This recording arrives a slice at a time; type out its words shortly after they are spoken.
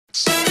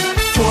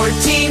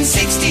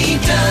1460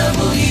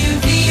 WVOX.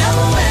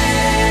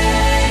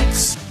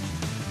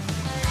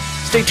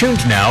 Stay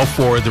tuned now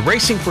for the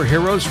Racing for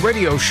Heroes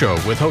radio show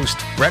with host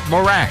Brett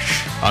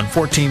Morash on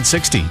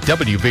 1460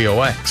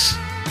 WVOX.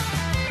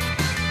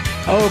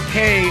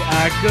 Okay,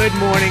 good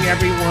morning,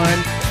 everyone.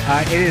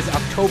 It is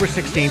October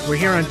 16th. We're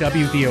here on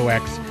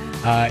WVOX,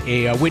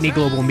 a Whitney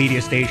Global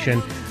Media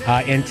station,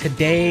 and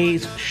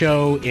today's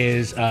show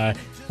is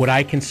what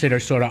I consider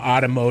sort of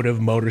automotive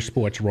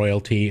motorsports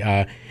royalty.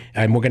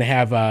 And we're going to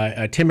have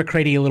Tim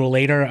McCreadie a little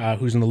later,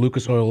 who's in the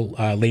Lucas Oil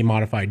Late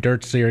Modified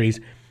Dirt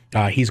Series.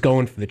 He's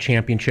going for the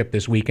championship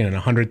this weekend and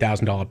a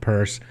 $100,000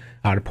 purse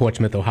out of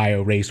Portsmouth,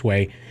 Ohio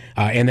Raceway.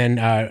 And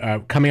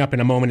then coming up in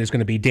a moment is going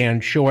to be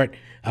Dan Short,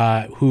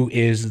 who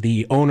is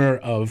the owner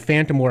of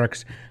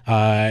FantomWorks,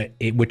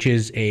 which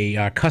is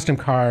a custom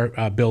car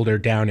builder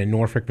down in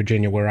Norfolk,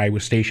 Virginia, where I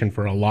was stationed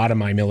for a lot of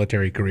my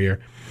military career.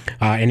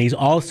 And he's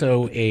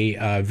also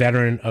a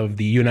veteran of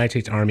the United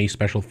States Army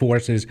Special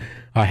Forces,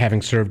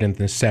 having served in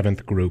the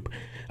 7th Group.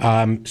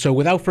 So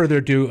without further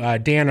ado,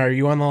 Dan, are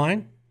you on the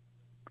line?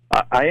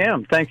 I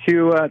am. Thank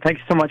you. Thank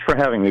you so much for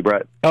having me,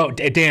 Brett. Oh,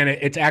 Dan,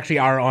 it's actually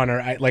our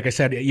honor. Like I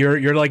said,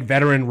 you're like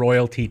veteran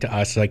royalty to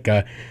us. Like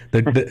I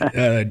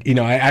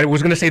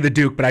was going to say the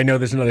Duke, but I know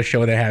there's another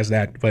show that has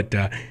that. But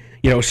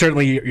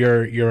certainly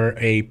you're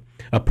a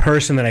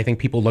person that I think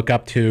people look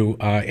up to.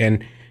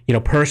 And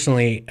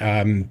personally,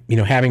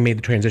 having made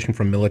the transition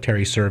from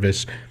military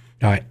service,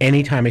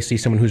 anytime I see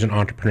someone who's an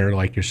entrepreneur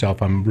like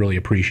yourself, I'm really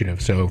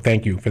appreciative. So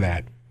thank you for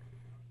that.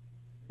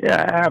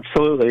 Yeah,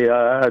 absolutely.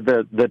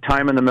 The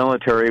time in the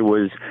military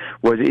was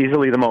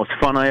easily the most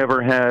fun I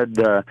ever had.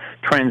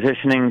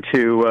 Transitioning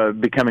to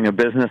becoming a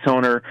business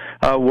owner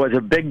was a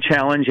big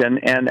challenge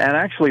and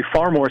actually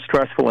far more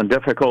stressful and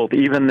difficult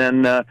even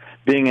than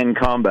being in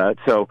combat.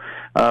 So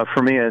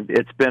for me,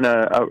 it's been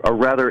a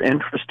rather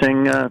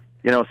interesting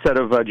set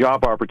of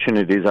job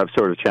opportunities I've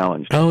sort of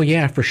challenged. Oh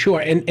yeah, for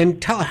sure.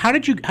 And tell, how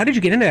did you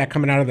get into that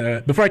coming out of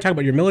the? Before I talk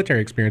about your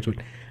military experience,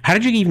 how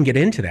did you even get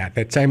into that?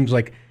 That sounds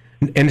like.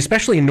 And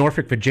especially in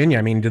Norfolk, Virginia,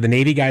 I mean, do the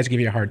Navy guys give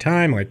you a hard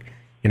time? Like,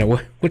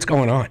 what's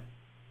going on?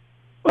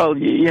 Well,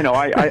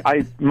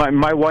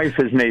 my wife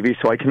is Navy,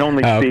 so I can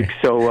only speak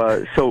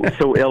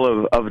so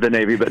ill of the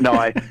Navy. But no,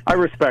 I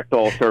respect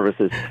all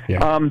services.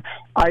 Yeah.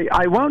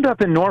 I wound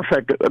up in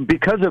Norfolk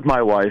because of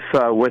my wife.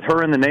 With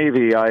her in the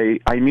Navy,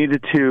 I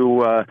needed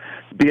to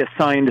be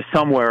assigned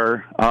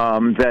somewhere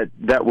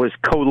that was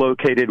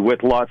co-located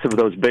with lots of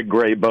those big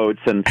gray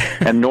boats, and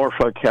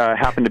Norfolk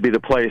happened to be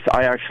the place.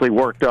 I actually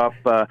worked up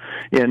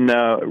in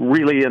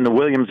the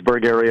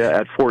Williamsburg area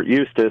at Fort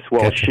Eustis,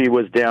 while she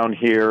was down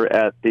here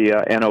at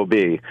the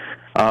NOB.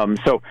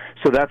 So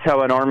that's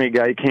how an Army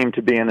guy came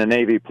to be in a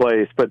Navy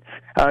place. But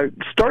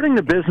starting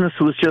the business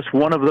was just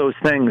one of those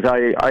things.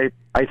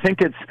 I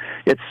think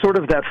it's sort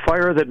of that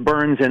fire that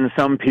burns in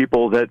some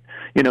people that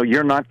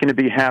you're not going to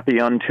be happy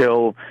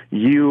until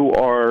you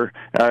are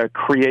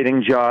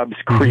creating jobs,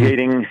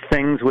 creating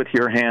things with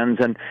your hands,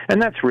 and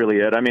that's really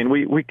it. I mean,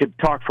 we could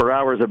talk for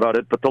hours about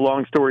it, but the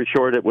long story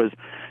short, it was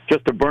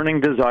just a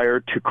burning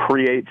desire to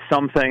create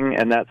something,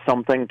 and that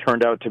something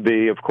turned out to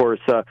be, of course,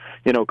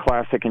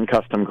 classic and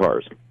custom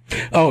cars.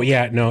 Oh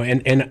yeah, no,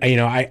 and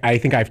I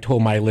think I've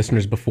told my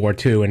listeners before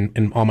too,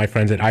 and all my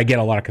friends, that I get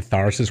a lot of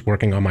catharsis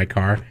working on my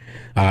car.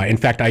 In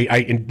fact,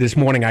 this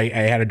morning I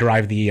had to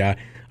drive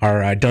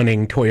our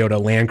Dunning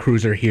Toyota Land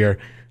Cruiser here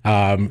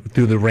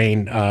through the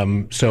rain.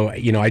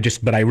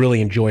 But I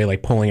really enjoy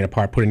like pulling it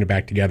apart, putting it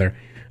back together.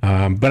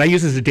 But I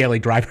use it as a daily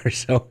driver,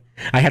 so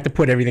I have to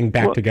put everything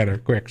back together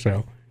quick.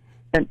 So.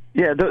 And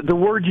yeah, the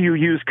word you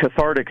use,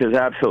 cathartic, is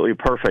absolutely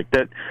perfect.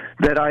 That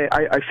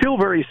I feel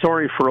very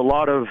sorry for a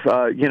lot of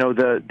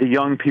the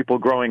young people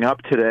growing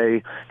up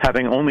today,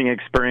 having only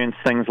experienced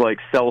things like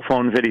cell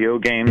phone video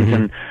games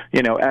and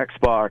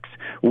Xbox,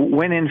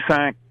 when in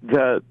fact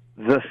the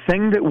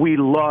thing that we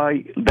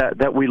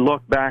that we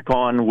look back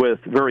on with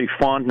very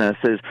fondness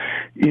is,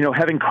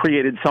 having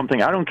created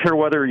something. I don't care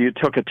whether you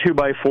took a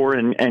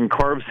 2x4 and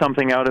carved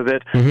something out of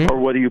it, or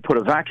whether you put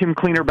a vacuum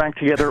cleaner back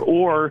together,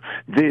 or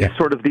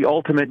sort of the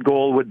ultimate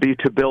goal would be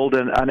to build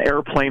an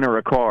airplane or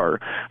a car.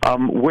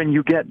 When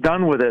you get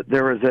done with it,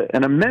 there is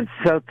an immense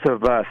sense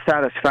of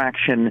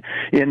satisfaction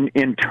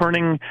in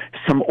turning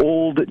some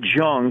old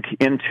junk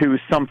into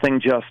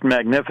something just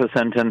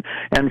magnificent.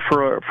 And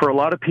for a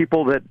lot of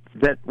people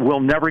that will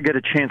never get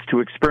a chance to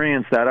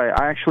experience that,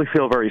 I actually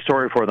feel very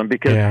sorry for them,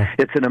 because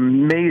it's an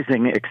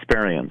amazing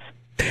experience.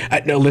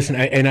 No, listen,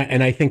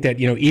 and I think that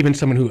even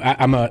someone who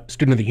I'm a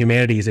student of the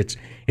humanities, it's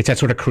that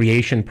sort of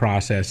creation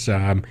process.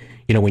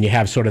 When you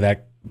have sort of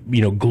that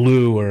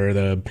glue or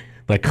the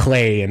like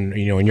clay, and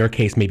in your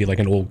case maybe like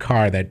an old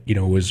car that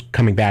was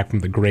coming back from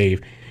the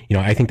grave.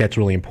 I think that's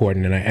really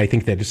important, and I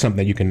think that it's something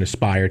that you can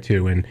aspire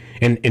to. And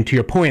to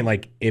your point,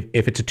 like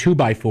if it's a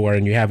 2x4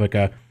 and you have like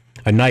a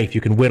knife,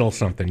 you can whittle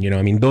something.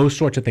 Those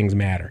sorts of things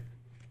matter.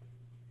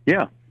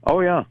 Yeah.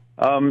 Oh, yeah.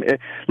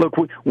 Look,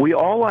 we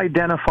all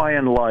identify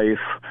in life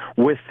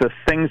with the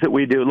things that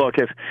we do. Look,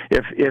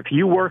 if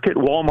you work at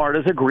Walmart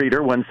as a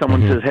greeter, when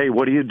someone says, "Hey,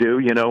 what do?"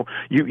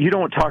 You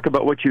don't talk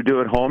about what you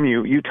do at home.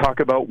 You talk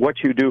about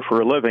what you do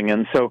for a living.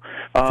 And so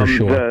For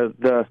sure.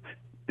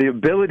 the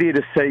ability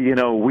to say,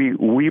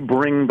 we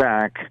bring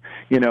back,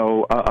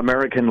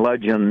 American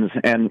legends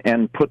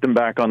and put them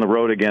back on the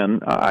road again.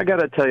 I got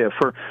to tell you,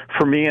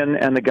 for me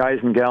and the guys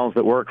and gals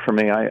that work for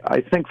me,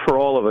 I think for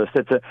all of us,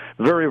 it's a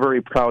very,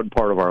 very proud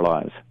part of our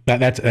lives.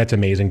 That's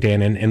amazing,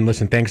 Dan. And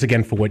listen, thanks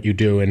again for what you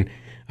do. And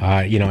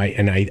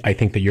I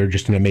think that you're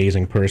just an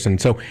amazing person.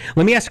 So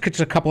let me ask just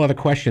a couple other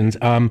questions.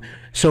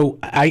 So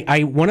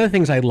one of the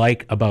things I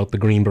like about the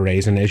Green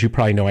Berets, and as you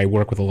probably know, I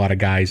work with a lot of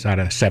guys out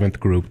of 7th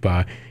Group,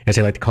 as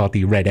I like to call it,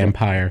 the Red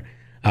Empire.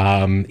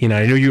 I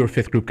know you're a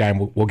 5th Group guy,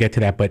 and we'll get to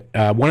that. But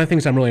one of the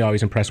things I'm really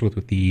always impressed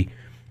with the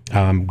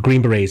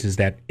Green Berets is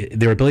that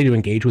their ability to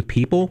engage with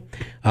people,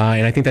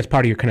 and I think that's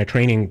part of your kind of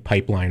training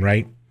pipeline,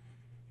 right?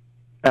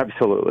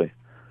 Absolutely.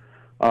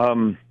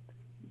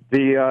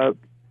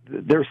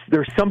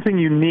 There's something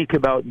unique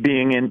about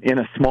being in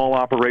a small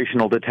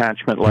operational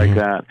detachment like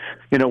that.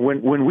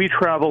 When we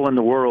travel in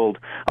the world,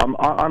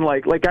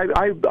 unlike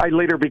I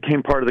later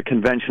became part of the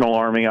conventional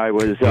Army. I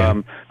was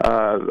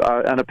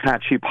an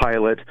Apache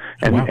pilot,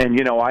 and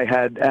I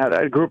had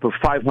a group of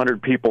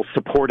 500 people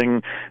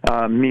supporting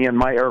me and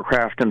my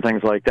aircraft and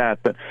things like that.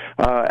 But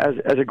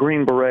as a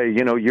Green Beret,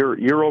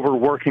 you're over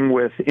working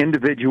with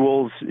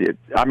individuals.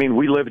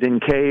 We lived in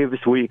caves.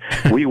 We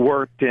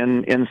worked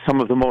in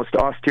some of the most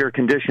austere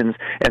conditions.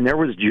 And there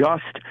was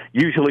just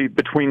usually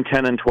between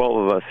 10 and 12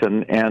 of us,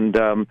 and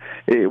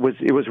it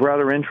was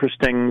rather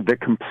interesting, the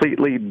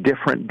completely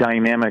different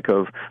dynamic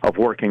of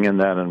working in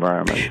that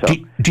environment. So,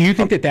 do you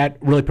think that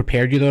really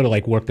prepared you though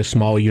to work the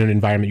small unit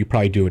environment you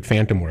probably do at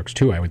FantomWorks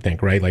too? I would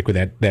think, right? With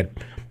that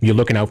you're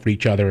looking out for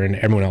each other and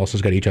everyone else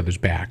has got each other's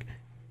back.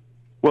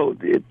 Well,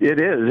 it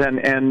is,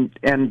 and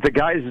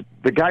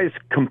the guys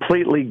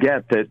completely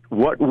get that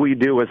what we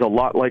do is a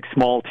lot like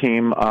small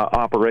team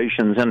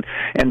operations, and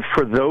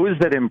for those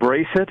that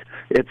embrace it,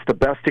 it's the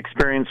best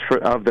experience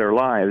of their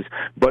lives.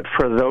 But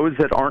for those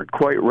that aren't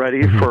quite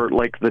ready for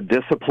the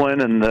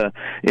discipline and the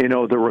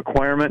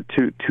requirement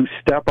to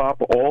step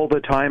up all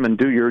the time and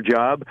do your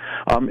job,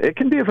 it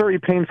can be a very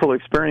painful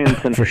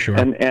experience. And for sure.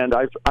 And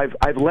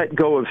I've let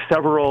go of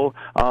several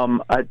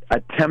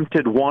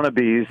attempted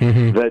wannabes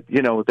that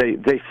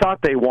they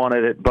thought they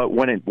wanted it, but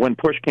when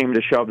push came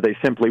to shove, they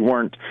simply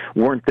weren't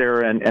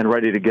there and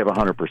ready to give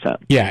 100%.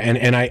 Yeah,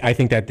 and I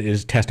think that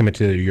is testament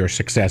to your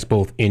success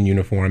both in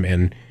uniform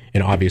and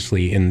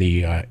obviously in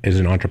the as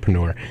an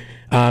entrepreneur.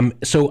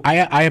 So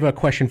I have a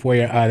question for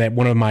you that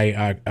one of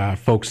my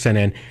folks sent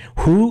in.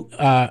 Who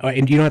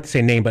and you don't have to say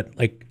a name, but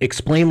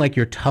explain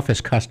your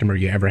toughest customer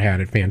you ever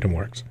had at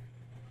FantomWorks.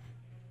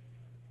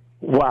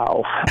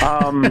 Wow.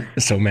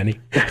 So many.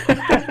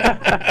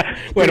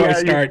 Where do I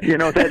start?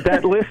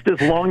 That list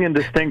is long and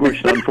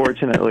distinguished,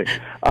 unfortunately.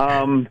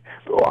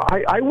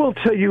 I will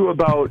tell you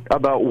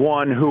about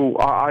one who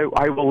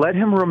I will let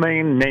him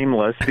remain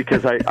nameless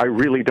because I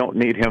really don't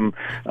need him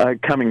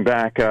coming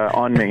back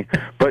on me.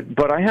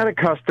 But I had a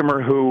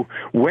customer who,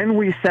 when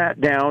we sat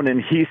down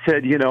and he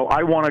said,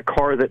 I want a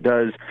car that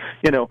does,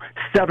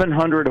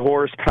 700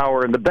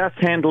 horsepower and the best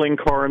handling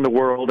car in the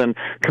world and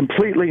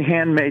completely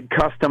handmade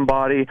custom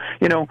body.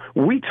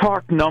 We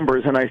talked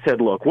numbers, and I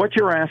said, look, what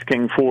you're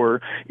asking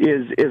for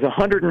is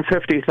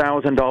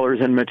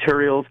 $150,000 in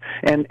materials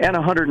and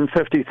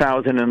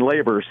 $150,000 in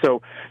labor.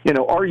 So,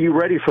 are you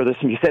ready for this?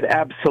 And he said,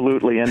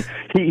 absolutely. And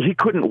he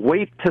couldn't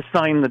wait to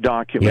sign the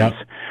documents.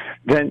 Yep.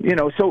 Then,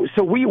 so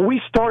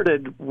we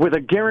started with a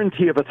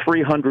guarantee of a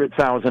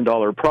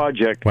 $300,000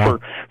 project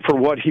for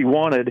what he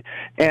wanted.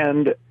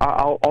 And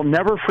I'll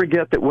never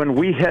forget that when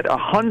we hit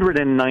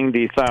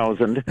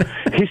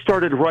 $190,000, he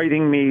started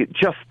writing me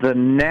just the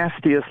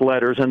nastiest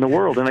letters in the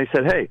world. And I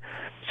said, hey,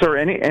 sir,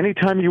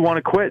 anytime you want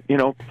to quit,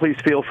 please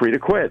feel free to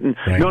quit. And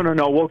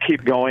no, we'll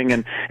keep going.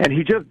 And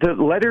the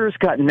letters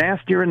got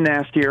nastier and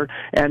nastier.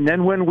 And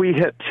then when we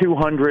hit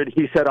 200,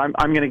 he said, I'm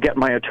going to get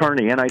my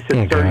attorney. And I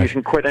said, sir, you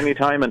can quit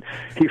anytime. And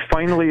he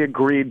finally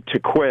agreed to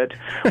quit,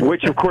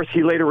 which of course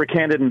he later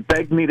recanted and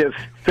begged me to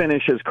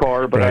finish his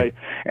car. But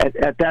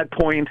at that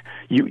point,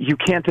 you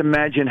can't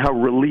imagine how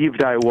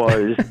relieved I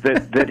was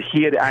that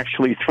he had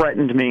actually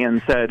threatened me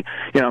and said,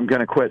 I'm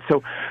going to quit.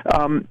 So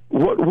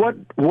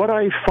what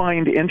I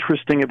find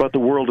interesting about the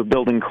world of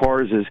building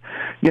cars is,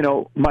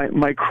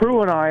 my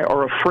crew and I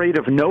are afraid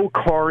of no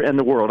car in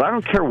the world. I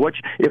don't care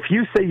if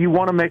you say you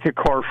want to make a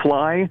car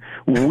fly,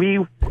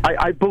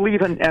 I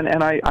believe in,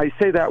 and I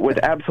say that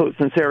with absolute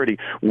sincerity,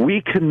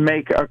 we can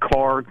make a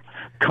car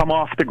come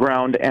off the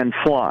ground and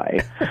fly.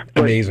 But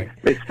amazing.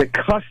 It's the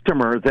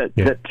customer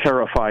that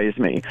terrifies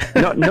me.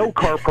 No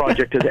car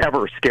project has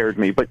ever scared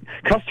me, but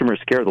customers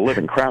scare the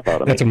living crap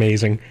out of me. That's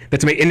amazing.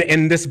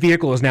 And this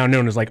vehicle is now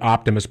known as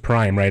Optimus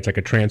Prime, right? It's like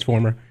a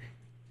transformer.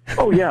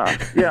 Oh yeah.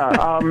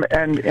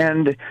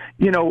 And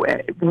you know,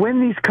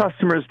 when these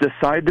customers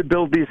decide to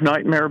build these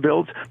nightmare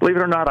builds, believe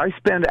it or not, I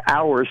spend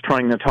hours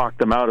trying to talk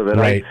them out of it.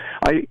 Right.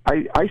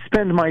 I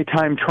spend my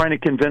time trying to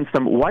convince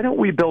them, why don't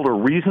we build a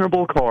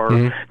reasonable car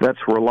that's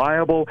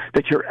reliable,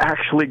 that you're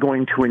actually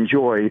going to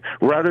enjoy,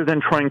 rather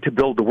than trying to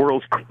build the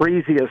world's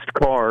craziest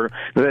car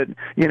that,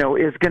 you know,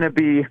 is going to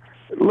be.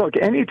 Look,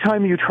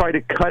 anytime you try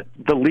to cut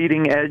the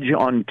leading edge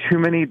on too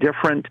many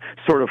different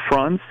sort of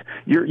fronts,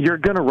 you're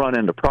going to run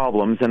into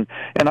problems. And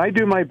I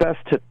do my best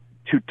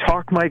to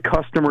talk my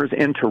customers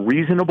into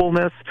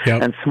reasonableness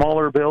and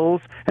smaller bills.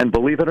 And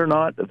believe it or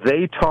not,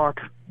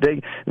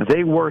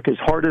 they work as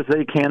hard as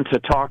they can to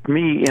talk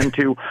me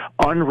into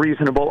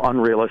unreasonable,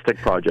 unrealistic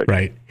projects.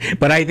 Right.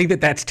 But I think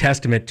that that's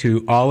testament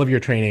to all of your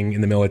training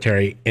in the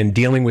military and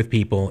dealing with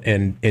people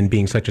and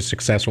being such a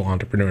successful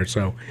entrepreneur.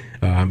 So,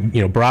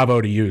 you know,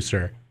 bravo to you,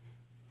 sir.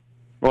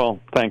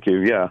 Well, thank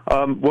you. Yeah.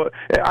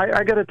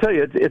 I got to tell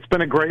you, it's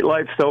been a great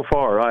life so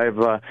far.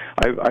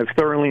 I've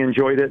thoroughly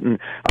enjoyed it, and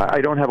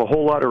I don't have a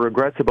whole lot of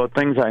regrets about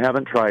things I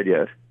haven't tried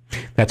yet.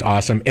 That's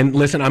awesome. And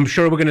listen, I'm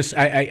sure we're going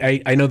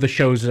to. I know the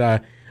show's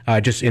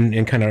just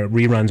in kind of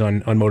reruns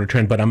on Motor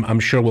Trend, but I'm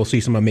sure we'll see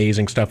some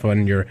amazing stuff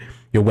on your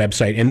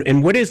website.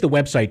 And what is the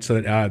website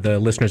so that the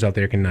listeners out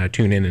there can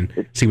tune in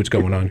and see what's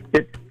going on?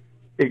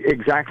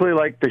 Exactly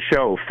like the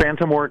show,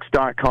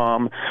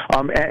 FantomWorks.com.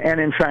 And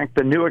in fact,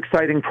 the new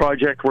exciting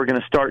project we're going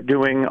to start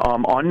doing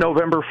on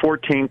November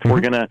 14th,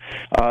 we're going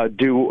to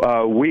do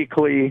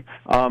weekly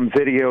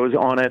videos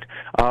on it.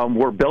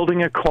 We're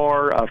building a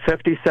car, a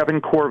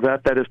 57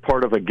 Corvette that is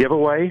part of a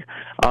giveaway.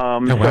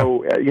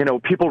 So, you know,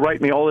 people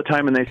write me all the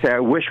time and they say,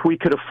 I wish we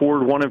could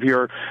afford one of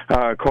your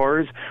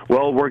cars.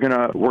 Well, we're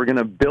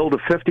gonna build a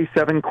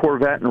 57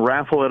 Corvette and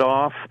raffle it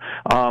off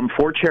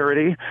for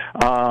charity.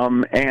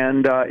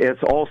 And it's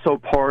also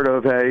part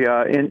of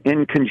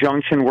in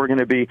conjunction, we're going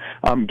to be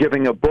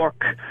giving a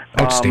book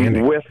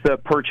with the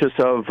purchase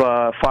of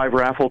 5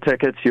 raffle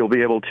tickets. You'll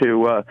be able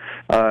to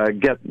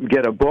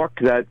get a book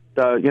that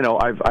you know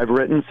I've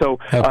written. So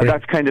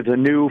that's kind of the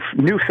new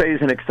phase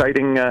and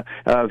exciting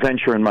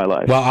venture in my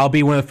life. Well, I'll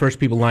be one of the first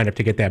people lined up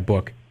to get that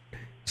book.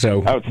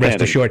 So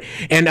rest assured.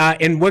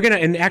 And we're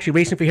gonna actually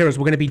Racing for Heroes.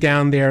 We're gonna be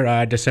down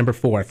there December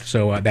 4th.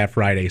 So that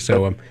Friday.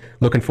 So I'm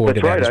looking forward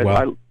to that as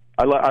well.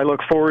 I look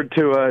forward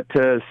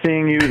to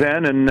seeing you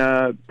then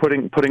and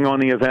putting on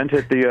the event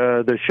at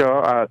the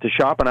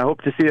shop, and I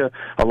hope to see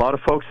a lot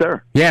of folks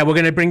there. Yeah, we're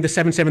going to bring the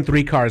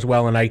 773 car as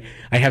well, and I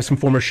have some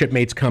former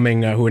shipmates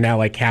coming who are now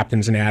like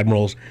captains and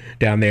admirals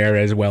down there,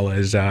 as well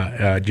as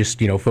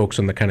just, you know, folks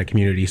in the kind of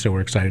community. So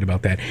we're excited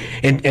about that.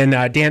 And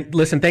Dan,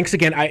 listen, thanks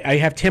again. I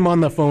have Tim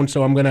on the phone,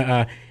 so I'm going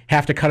to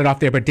have to cut it off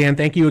there. But Dan,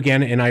 thank you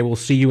again, and I will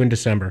see you in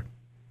December.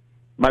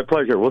 My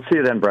pleasure. We'll see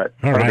you then, Brett.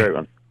 All right. Have a great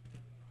one.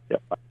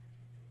 Yep. Bye.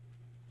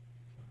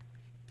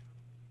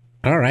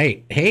 All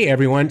right. Hey,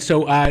 everyone.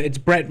 So it's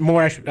Brett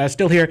Morash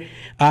still here.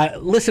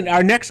 Listen,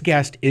 our next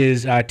guest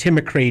is Tim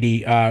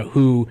McCreadie,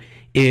 who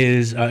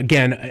is,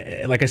 again,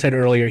 like I said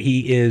earlier,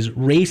 he is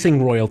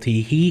racing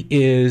royalty. He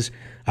is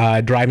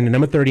driving the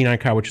number 39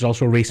 car, which is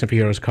also a Racing for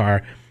Heroes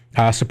car,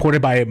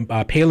 supported by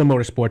Paylor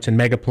Motorsports and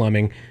Mega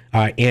Plumbing,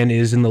 and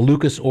is in the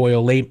Lucas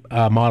Oil late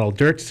model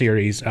dirt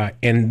series.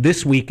 And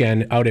this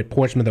weekend out at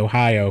Portsmouth,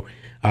 Ohio,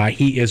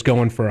 he is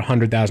going for a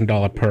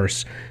 $100,000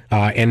 purse,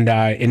 and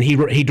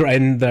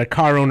the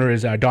car owner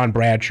is Don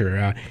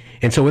Bradshaw.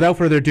 And so, without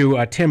further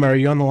ado, Tim, are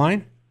you on the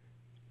line?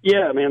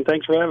 Yeah, man.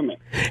 Thanks for having me.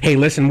 Hey,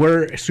 listen,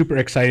 we're super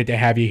excited to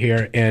have you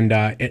here, and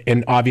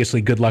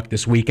obviously, good luck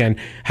this weekend.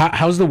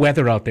 How's the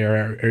weather out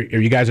there? Are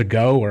you guys a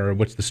go, or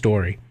what's the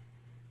story?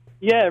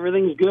 Yeah,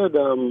 everything's good.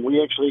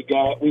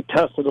 We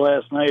tested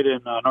last night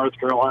in North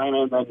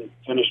Carolina, and then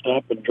finished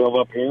up and drove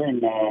up here,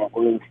 and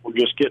we're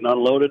just getting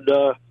unloaded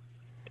to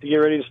get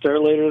ready to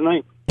start later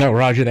tonight. Oh,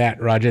 roger that.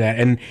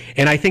 And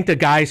I think the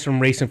guys from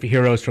Racing for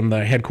Heroes from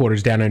the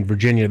headquarters down in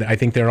Virginia, I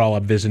think they're all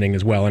up visiting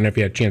as well. And if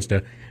you had a chance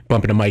to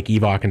bump into Mike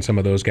Evok and some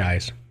of those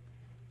guys.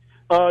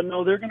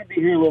 No, they're going to be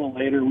here a little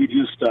later. We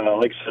just,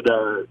 like I said,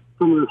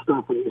 some of the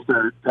stuff when you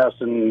start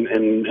testing,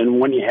 and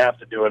when you have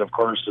to do it, of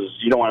course, is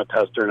you don't want to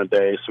test during the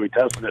day. So we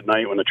tested at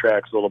night when the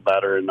track's a little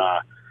better, and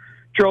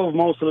drove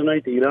most of the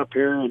night to get up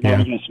here and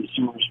maybe do some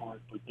service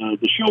work. But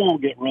the show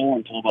won't get rolling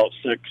until about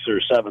 6 or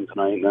 7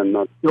 tonight, and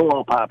then it'll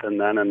all pop in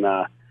then. And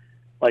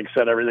like I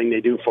said, everything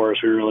they do for us,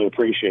 we really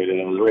appreciate it.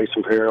 And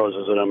Racing for Heroes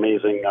is an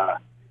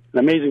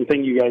amazing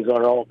thing you guys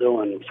are all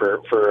doing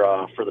for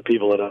the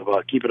people that have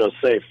keeping us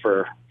safe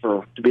to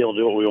be able to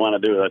do what we want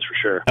to do. That's for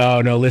sure.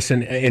 Oh no,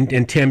 listen,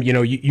 and Tim, you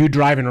know, you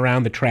driving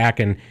around the track,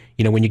 and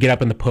you know when you get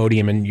up on the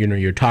podium, and you know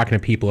you're talking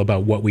to people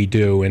about what we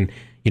do, and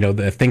you know,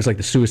 the things like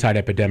the suicide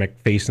epidemic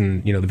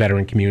facing, you know, the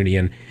veteran community,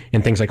 and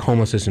things like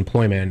homelessness,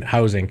 employment,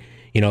 housing,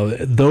 you know,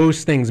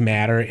 those things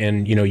matter.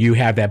 And, you know, you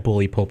have that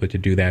bully pulpit to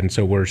do that. And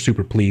so we're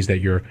super pleased that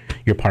you're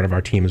part of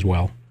our team as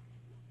well.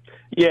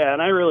 Yeah, and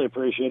I really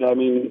appreciate it. I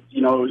mean,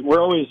 you know,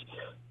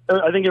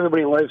 I think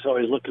everybody in life's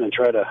always looking to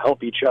try to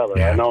help each other.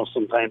 Yeah. I know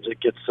sometimes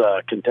it gets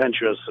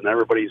contentious and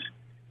everybody's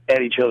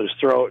at each other's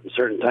throat in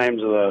certain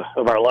times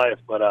of our life,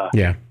 but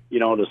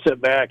to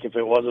sit back, if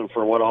it wasn't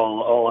for what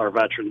all our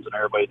veterans and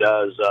everybody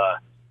does,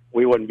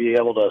 we wouldn't be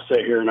able to sit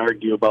here and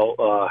argue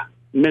about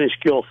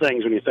minuscule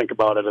things when you think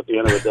about it at the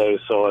end of the day.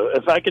 So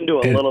if I can do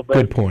a little bit,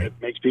 good point. It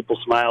makes people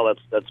smile.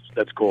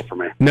 That's cool for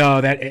me. No,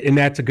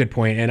 that's a good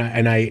point.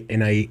 And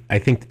I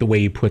think the way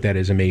you put that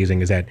is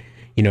amazing. Is that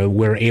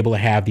we're able to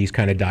have these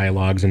kind of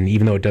dialogues, and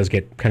even though it does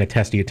get kind of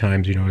testy at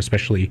times,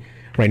 especially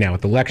right now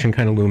with the election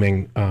kind of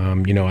looming,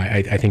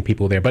 I think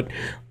people are there. But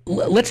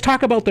let's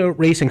talk about the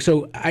racing.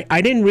 So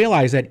I didn't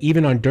realize that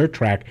even on dirt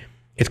track,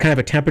 it's kind of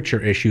a temperature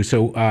issue.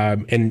 So,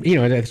 and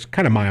it's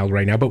kind of mild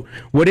right now. But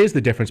what is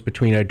the difference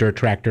between a dirt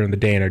track during the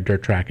day and a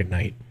dirt track at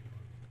night?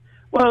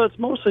 Well, it's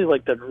mostly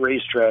like the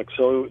racetrack.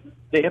 So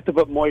they have to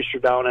put moisture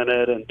down in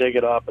it and dig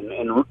it up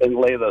and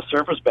lay the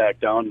surface back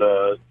down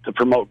to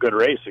promote good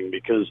racing,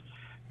 because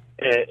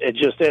it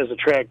just, as the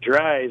track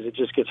dries, it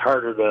just gets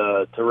harder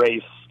to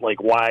race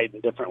like wide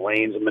and different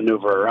lanes and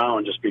maneuver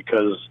around, just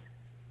because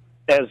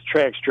as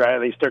tracks dry,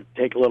 they start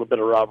to take a little bit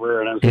of rubber,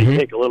 and as they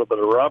take a little bit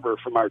of rubber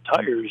from our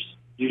tires,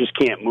 you just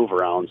can't move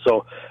around.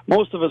 So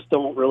most of us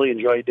don't really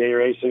enjoy day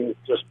racing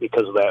just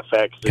because of that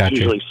fact. It's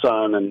usually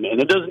sun, and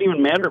it doesn't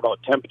even matter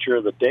about temperature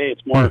of the day.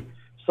 It's more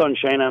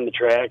sunshine on the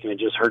track, and it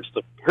just hurts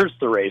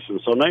the racing.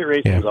 So night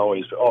racing is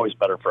always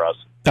better for us.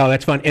 Oh,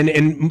 that's fun.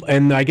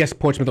 And I guess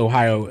Portsmouth,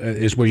 Ohio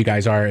is where you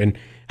guys are. And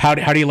how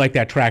do you like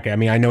that track? I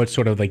mean, I know it's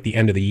sort of like the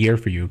end of the year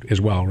for you as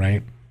well,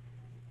 right?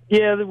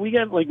 Yeah, we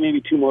got like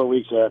maybe 2 more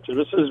weeks after.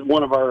 This is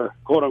one of our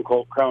quote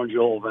unquote crown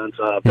jewel events,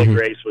 big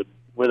race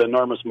with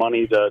enormous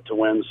money to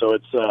win. So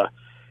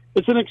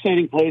it's an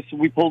exciting place.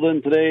 We pulled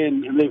in today,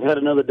 and they've had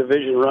another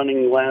division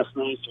running last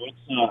night.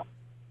 So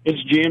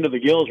it's jammed to the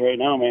gills right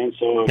now, man.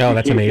 So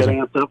that's amazing.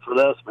 Get amped up for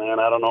this, man.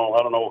 I don't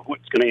know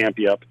what's going to amp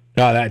you up.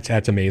 Oh,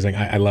 that's amazing.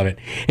 I love it.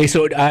 Hey,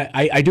 so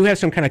I do have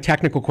some kind of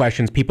technical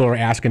questions people are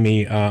asking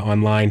me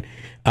online.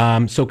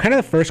 So kind of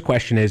the first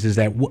question is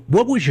that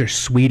what was your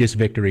sweetest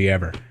victory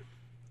ever?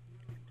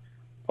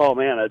 Oh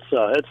man,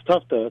 it's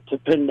tough to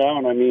pin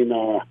down. I mean,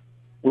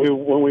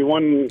 when we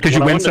won, because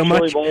you win so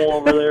much. Bowl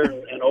over there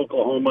in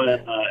Oklahoma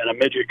in a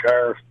midget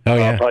car,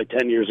 probably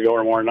 10 years ago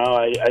or more now.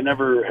 I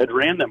never had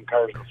ran them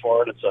cars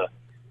before, and it's a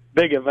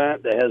big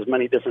event that has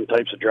many different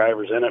types of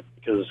drivers in it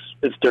because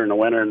it's during the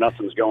winter and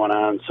nothing's going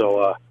on.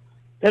 So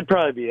that'd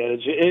probably be it.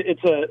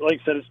 It's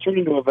like I said, it's turned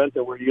into an event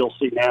that where you'll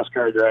see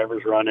NASCAR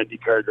drivers run,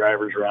 IndyCar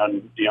drivers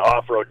run,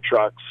 off-road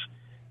trucks,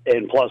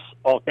 and plus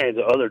all kinds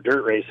of other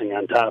dirt racing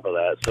on top of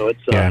that. So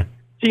it's a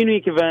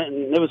unique event,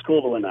 and it was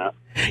cool to win that.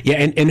 Yeah,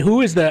 and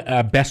who is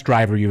the best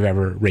driver you've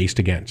ever raced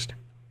against?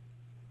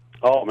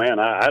 Oh, man,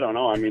 I don't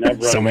know. I mean,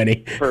 I've run so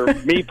many. For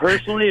me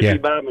personally, it'd be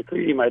Bob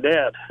McCreadie, my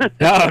dad.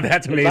 Oh,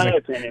 that's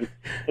amazing.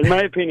 In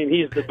my opinion,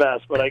 he's the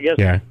best. But I guess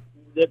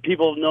that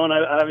people have known,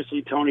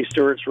 obviously, Tony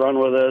Stewart's run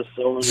with us.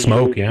 So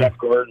Jeff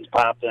Gordon's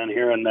popped in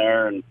here and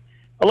there. And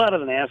a lot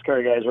of the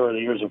NASCAR guys over the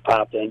years have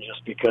popped in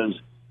just because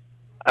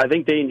I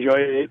think they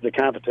enjoy the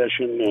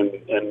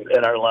competition and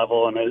at our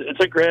level. And it's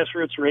a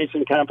grassroots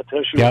racing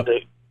competition that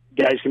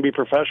guys can be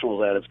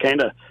professionals at. It's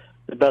kind of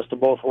the best of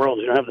both worlds.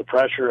 You don't have the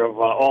pressure of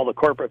all the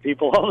corporate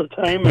people all the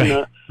time, and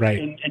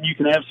you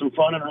can have some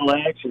fun and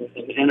relax and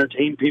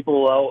entertain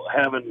people without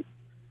having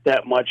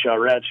that much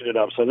ratcheted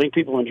up. So I think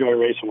people enjoy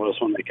racing with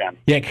us when they can.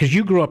 Yeah, because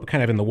you grew up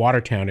kind of in the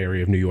Watertown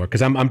area of New York,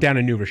 because I'm down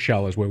in New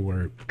Rochelle is where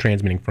we're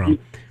transmitting from.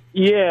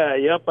 Yeah,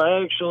 yep.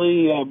 I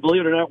actually,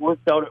 believe it or not,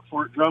 worked out at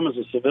Fort Drum as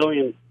a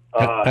civilian.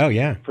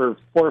 For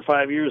 4 or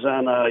 5 years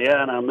on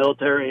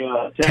military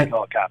tank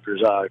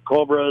helicopters,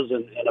 Cobras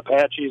and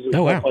Apaches and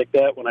stuff like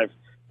that when I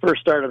first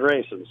started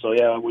racing. So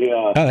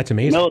that's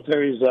amazing.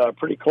 Military's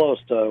pretty close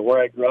to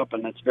where I grew up,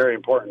 and it's very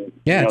important.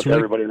 Yeah, to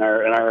everybody in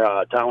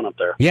our town up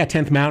there. Yeah,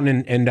 10th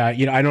Mountain, and I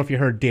don't know if you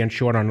heard Dan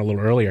Short on a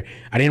little earlier.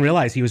 I didn't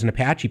realize he was an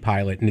Apache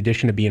pilot in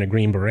addition to being a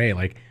Green Beret.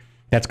 Like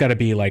that's got to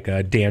be like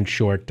a Dan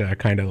Short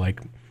kind of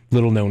like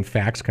little known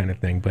facts kind of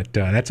thing. But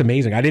that's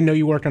amazing. I didn't know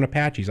you worked on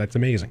Apaches. That's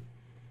amazing.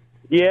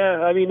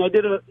 Yeah, I mean, I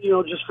did it,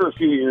 just for a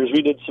few years.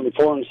 We did some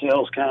foreign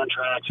sales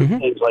contracts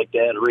and things like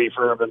that,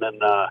 refurb, and then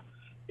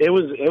it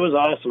was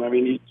awesome. I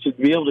mean, to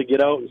be able to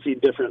get out and see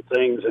different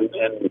things,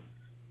 and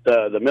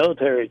the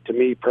military, to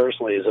me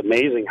personally, is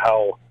amazing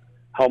how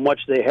much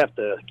they have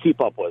to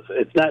keep up with.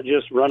 It's not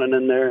just running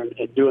in there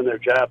and doing their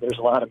job. There's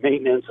a lot of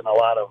maintenance and a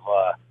lot of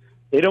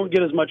they don't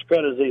get as much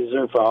credit as they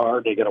deserve for how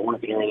hard they got to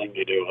work and everything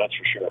they do. That's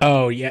for sure.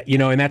 Oh yeah,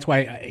 and that's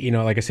why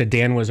like I said,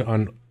 Dan was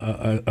on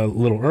a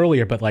little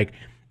earlier, but like.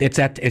 It's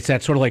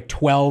that sort of like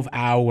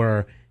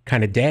 12-hour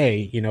kind of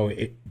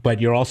day, but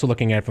you're also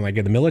looking at it from like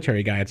the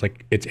military guy. It's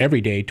like it's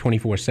every day,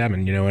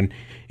 24/7,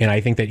 and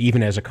I think that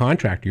even as a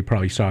contractor, you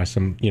probably saw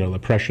some, the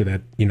pressure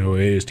that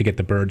is to get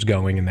the birds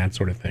going and that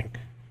sort of thing.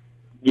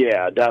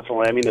 Yeah,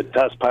 definitely. I mean, the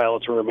test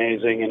pilots were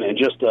amazing, and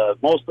just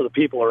most of the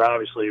people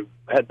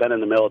had been in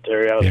the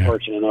military. I was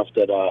fortunate enough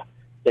that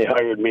they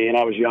hired me, and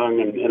I was young,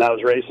 and I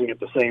was racing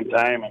at the same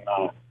time, and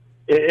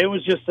it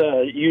was just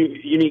a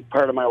unique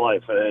part of my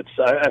life.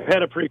 I've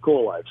had a pretty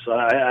cool life, so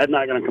I'm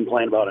not going to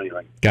complain about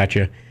anything.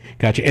 Gotcha.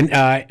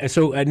 And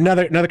so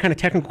another kind of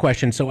technical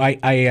question. So I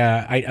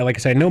like I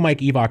said, I know Mike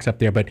Evox up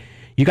there, but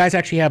you guys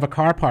actually have a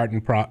car part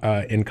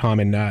in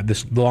common.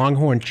 This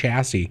Longhorn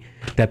chassis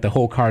that the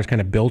whole car is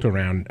kind of built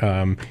around.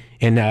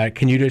 And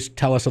can you just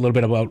tell us a little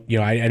bit about?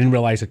 I didn't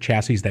realize the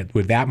chassis that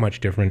were that much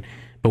different.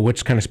 But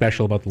what's kind of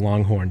special about the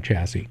Longhorn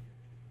chassis?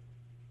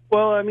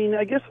 Well, I mean,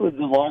 I guess with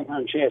the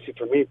Longhorn chassis,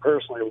 for me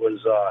personally,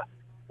 was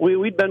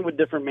we'd been with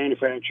different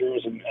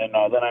manufacturers, and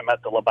then I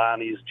met the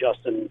Labanis,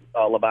 Justin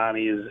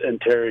Labani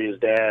and Terry, his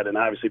dad, and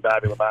obviously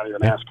Bobby Labani,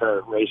 the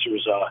NASCAR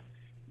racers.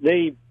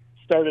 They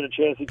started a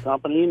chassis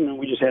company, and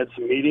we just had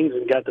some meetings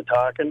and got to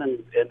talking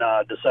and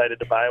decided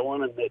to buy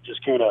one, and it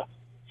just kind of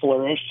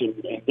flourished.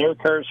 And their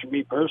cars, for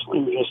me personally,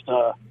 were just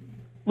a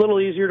little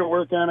easier to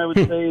work on, I would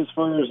say, as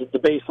far as the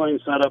baseline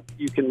setup.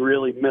 You can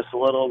really miss a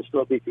little and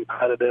still be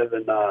competitive,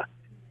 and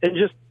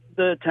just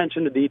the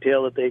attention to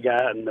detail that they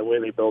got and the way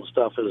they build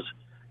stuff is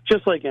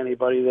just like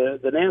anybody. The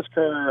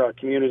NASCAR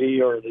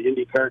community or the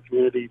IndyCar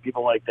community,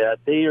 people like that,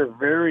 they are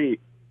very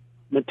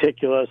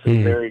meticulous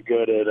and very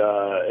good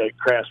at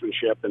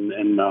craftsmanship,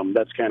 and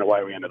that's kind of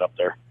why we ended up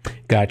there.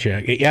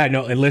 Gotcha. Yeah,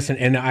 no, and listen,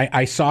 and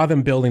I saw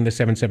them building the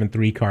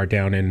 773 car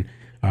down in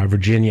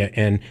Virginia,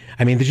 and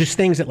I mean, there's just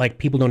things that like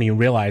people don't even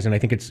realize, and I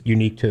think it's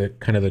unique to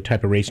kind of the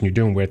type of racing you're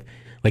doing with,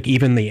 like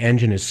even the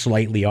engine is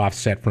slightly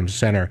offset from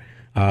center.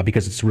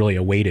 Because it's really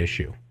a weight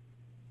issue.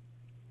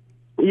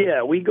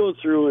 Yeah, we go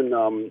through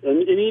and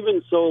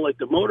even so, like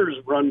the motors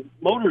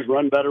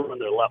run better when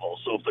they're level.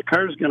 So if the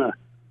car's gonna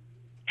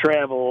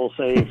travel,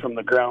 say from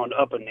the ground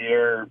up in the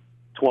air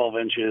 12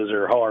 inches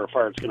or however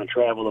far it's going to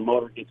travel, the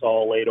motor gets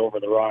all laid over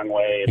the wrong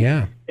way.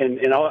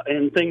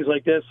 And things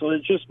like that. So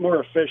it's just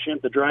more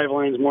efficient. The drive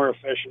line's more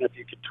efficient if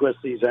you could twist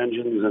these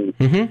engines,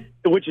 and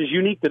which is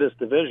unique to this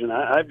division.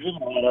 I've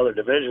driven a lot of other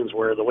divisions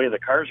where the way the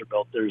cars are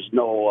built, there's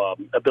no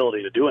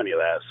ability to do any of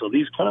that. So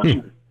these cars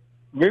are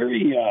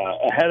very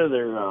ahead of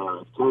their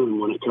time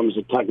when it comes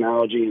to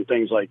technology and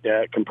things like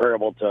that,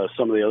 comparable to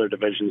some of the other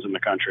divisions in the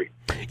country.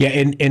 Yeah,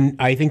 and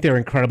I think they're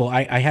incredible.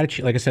 I had,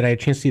 like I said, I had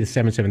a chance to see the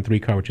 773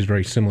 car, which is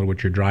very similar to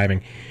what you're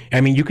driving. I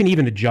mean, you can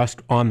even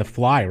adjust on the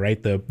fly,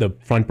 right? The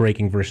front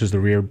braking versus the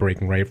rear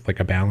braking, right? Like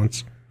a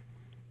balance.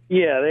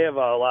 Yeah, they have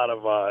a lot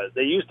of.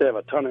 They used to have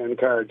a ton of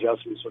in-car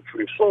adjustments, which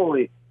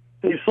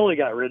they've slowly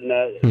got rid of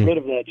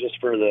that just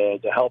for to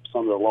help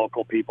some of the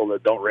local people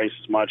that don't race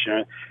as much.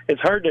 And it's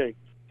hard to.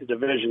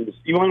 Divisions,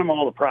 you want them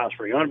all to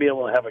prosper. You want to be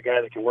able to have a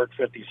guy that can work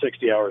 50,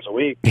 60 hours a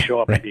week,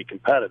 show up and be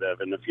competitive.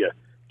 And if you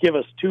give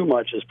us too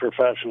much as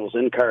professionals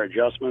in-car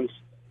adjustments,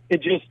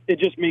 it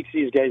just makes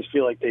these guys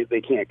feel like they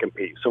can't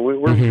compete. So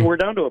we're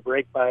down to a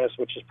brake bias,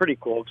 which is pretty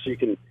cool. So you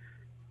can,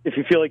 if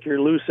you feel like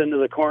you're loose into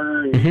the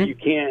corner and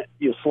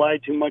you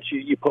slide too much,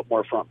 you put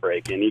more front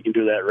brake in. You can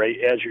do that right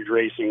as you're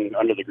racing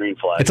under the green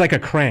flag. It's like a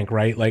crank,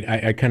 right? Like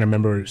I kind of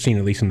remember seeing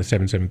at least in the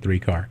 773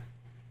 car.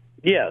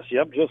 Yes,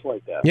 yep, just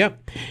like that.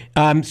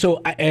 Yep.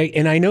 So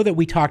I know that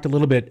we talked a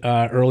little bit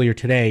earlier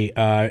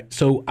today.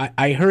 So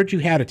I heard you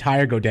had a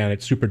tire go down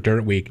at Super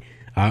Dirt Week.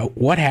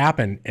 What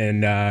happened,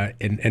 and how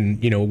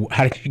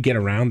did you get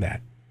around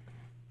that?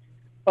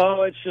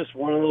 Oh, it's just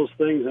one of those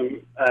things.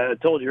 I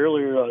told you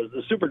earlier,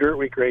 the Super Dirt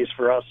Week race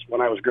for us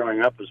when I was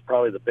growing up was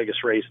probably the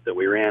biggest race that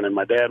we ran, and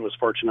my dad was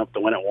fortunate enough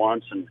to win it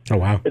once. And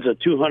it's a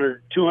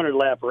 200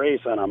 lap race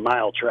on a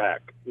mile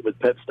track with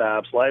pit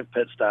stops, live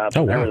pit stops,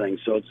 and everything.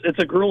 So it's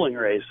a grueling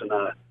race. And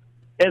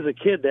as a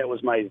kid, that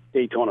was my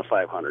Daytona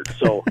 500.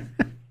 So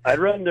I'd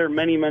run there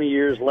many, many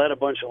years, led a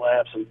bunch of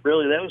laps, and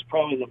really that was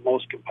probably the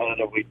most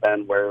competitive we've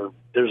been, where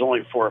there's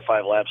only 4 or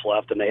 5 laps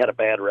left, and they had a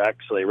bad wreck,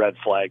 so they red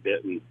flagged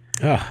it. And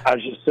I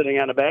was just sitting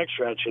on the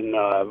backstretch,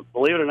 and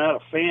believe it or not, a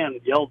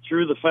fan yelled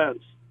through the fence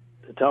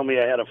to tell me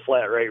I had a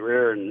flat right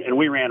rear, and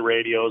we ran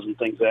radios and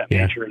things of that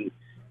nature, and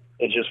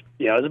it just,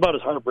 it's about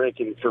as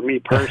heartbreaking for me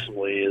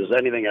personally as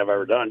anything I've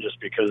ever done,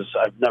 just because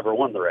I've never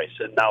won the race,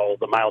 and now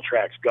the mile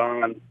track's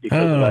gone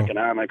because of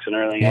economics and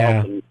everything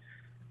else, and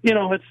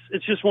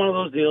it's just one of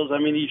those deals. I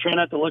mean, you try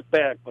not to look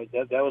back, but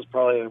that was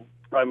probably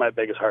my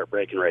biggest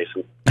heartbreak in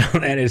racing.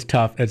 That is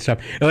tough. That's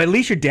tough. Well, at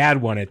least your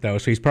dad won it, though,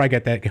 so he's probably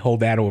got that, hold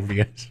that over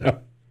you. So.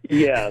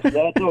 Yes,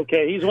 that's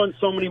okay. He's won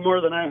so many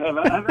more than I have.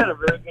 I've had a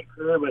very good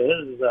career, but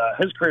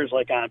his career's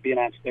like being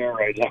on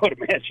steroids, I would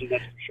imagine,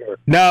 that's for sure.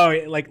 No,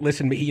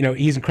 listen,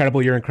 he's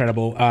incredible. You're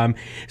incredible.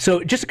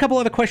 So just a couple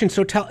other questions.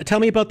 So tell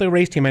me about the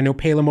race team. I know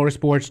Paylor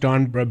Motorsports,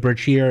 Don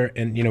Berchier,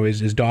 and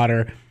his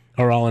daughter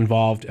are all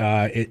involved.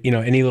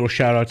 Any little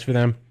shout-outs for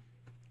them?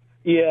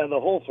 Yeah, the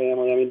whole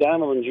family. I mean,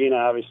 Donald and Gina,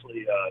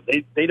 obviously,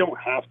 they don't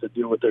have to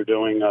do what they're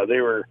doing.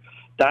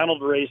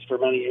 Donald raced for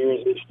many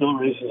years. He still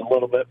races a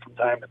little bit from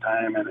time to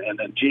time. And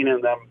then Gina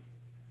and them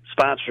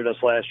sponsored us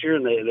last year,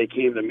 and they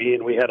came to me,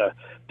 and we had a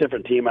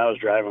different team I was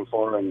driving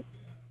for. And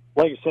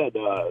like I said,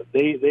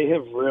 they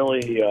have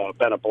really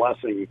been a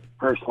blessing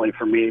personally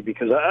for me,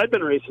 because I've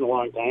been racing a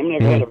long time, and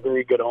I've had a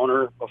very good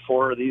owner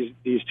before these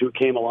two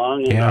came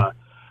along. And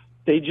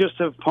they just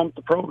have pumped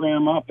the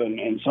program up,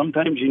 and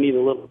sometimes you need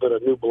a little bit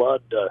of new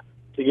blood to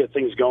get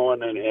things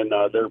going, and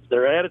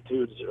their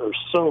attitudes are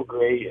so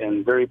great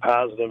and very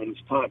positive, and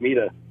it's taught me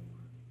to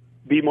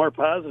be more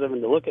positive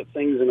and to look at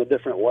things in a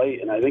different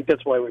light, and I think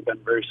that's why we've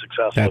been very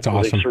successful. That's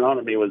awesome. They've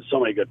surrounded me with so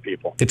many good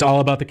people. It's all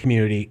about the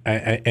community,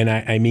 and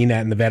I mean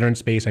that in the veteran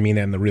space. I mean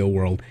that in the real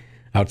world,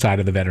 outside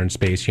of the veteran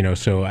space.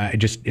 So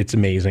it's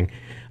amazing.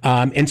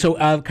 And so,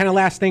 kind of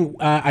last thing,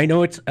 I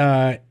know it's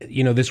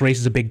this race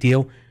is a big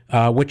deal.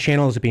 What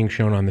channel is it being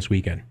shown on this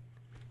weekend?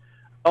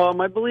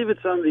 I believe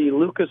it's on the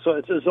Lucas.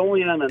 It's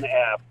only on an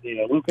app,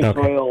 Lucas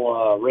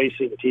Oil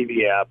Racing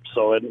TV app.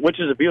 So, which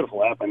is a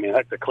beautiful app. I mean,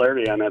 heck, the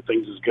clarity on that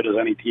thing's as good as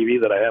any TV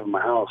that I have in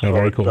my house. Oh,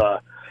 very cool.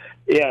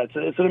 It's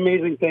an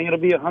amazing thing. It'll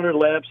be 100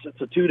 laps. It's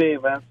a 2-day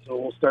event, so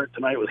we'll start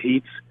tonight with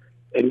heats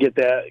and get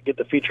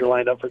the feature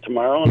lined up for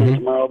tomorrow. And then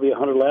tomorrow will be a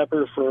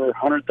 100-lapper for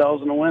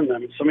 $100,000 to win. I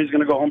mean, somebody's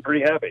going to go home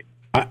pretty happy.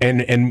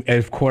 And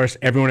of course,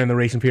 everyone in the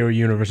Racing Hero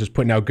universe is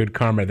putting out good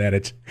karma that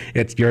it's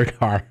your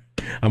car.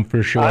 I'm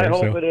for sure. I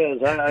hope it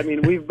is. I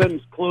mean, we've been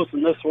close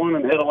in this one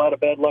and had a lot of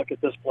bad luck at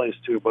this place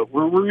too. But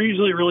we're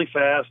usually really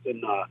fast,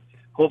 and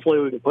hopefully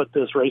we can put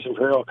this Racing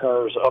Hero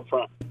cars up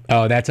front.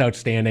 Oh, that's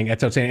outstanding.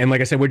 That's outstanding. And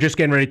like I said, we're just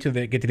getting ready to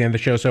get to the end of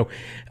the show. So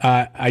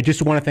I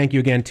just want to thank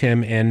you again,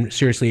 Tim, and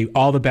seriously,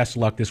 all the best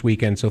of luck this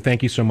weekend. So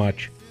thank you so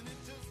much.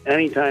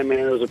 Anytime, man.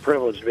 It was a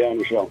privilege to be on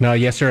the show. No,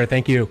 yes, sir.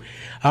 Thank you.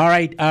 All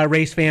right,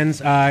 race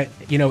fans,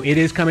 it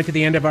is coming to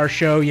the end of our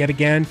show yet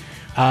again.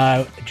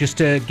 Just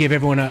to give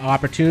everyone an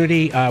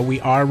opportunity, we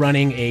are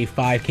running a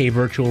 5K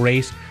virtual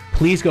race.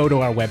 Please go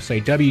to our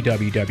website,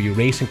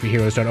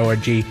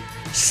 www.racingforheroes.org.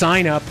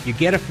 Sign up. You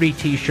get a free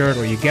T-shirt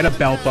or you get a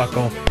belt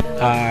buckle,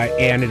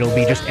 and it'll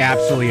be just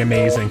absolutely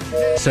amazing.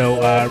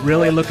 So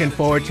really looking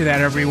forward to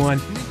that,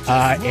 everyone.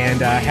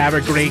 And have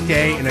a great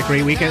day and a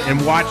great weekend,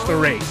 and watch the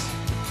race.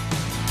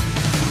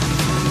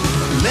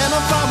 Let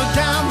 'em follow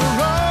down the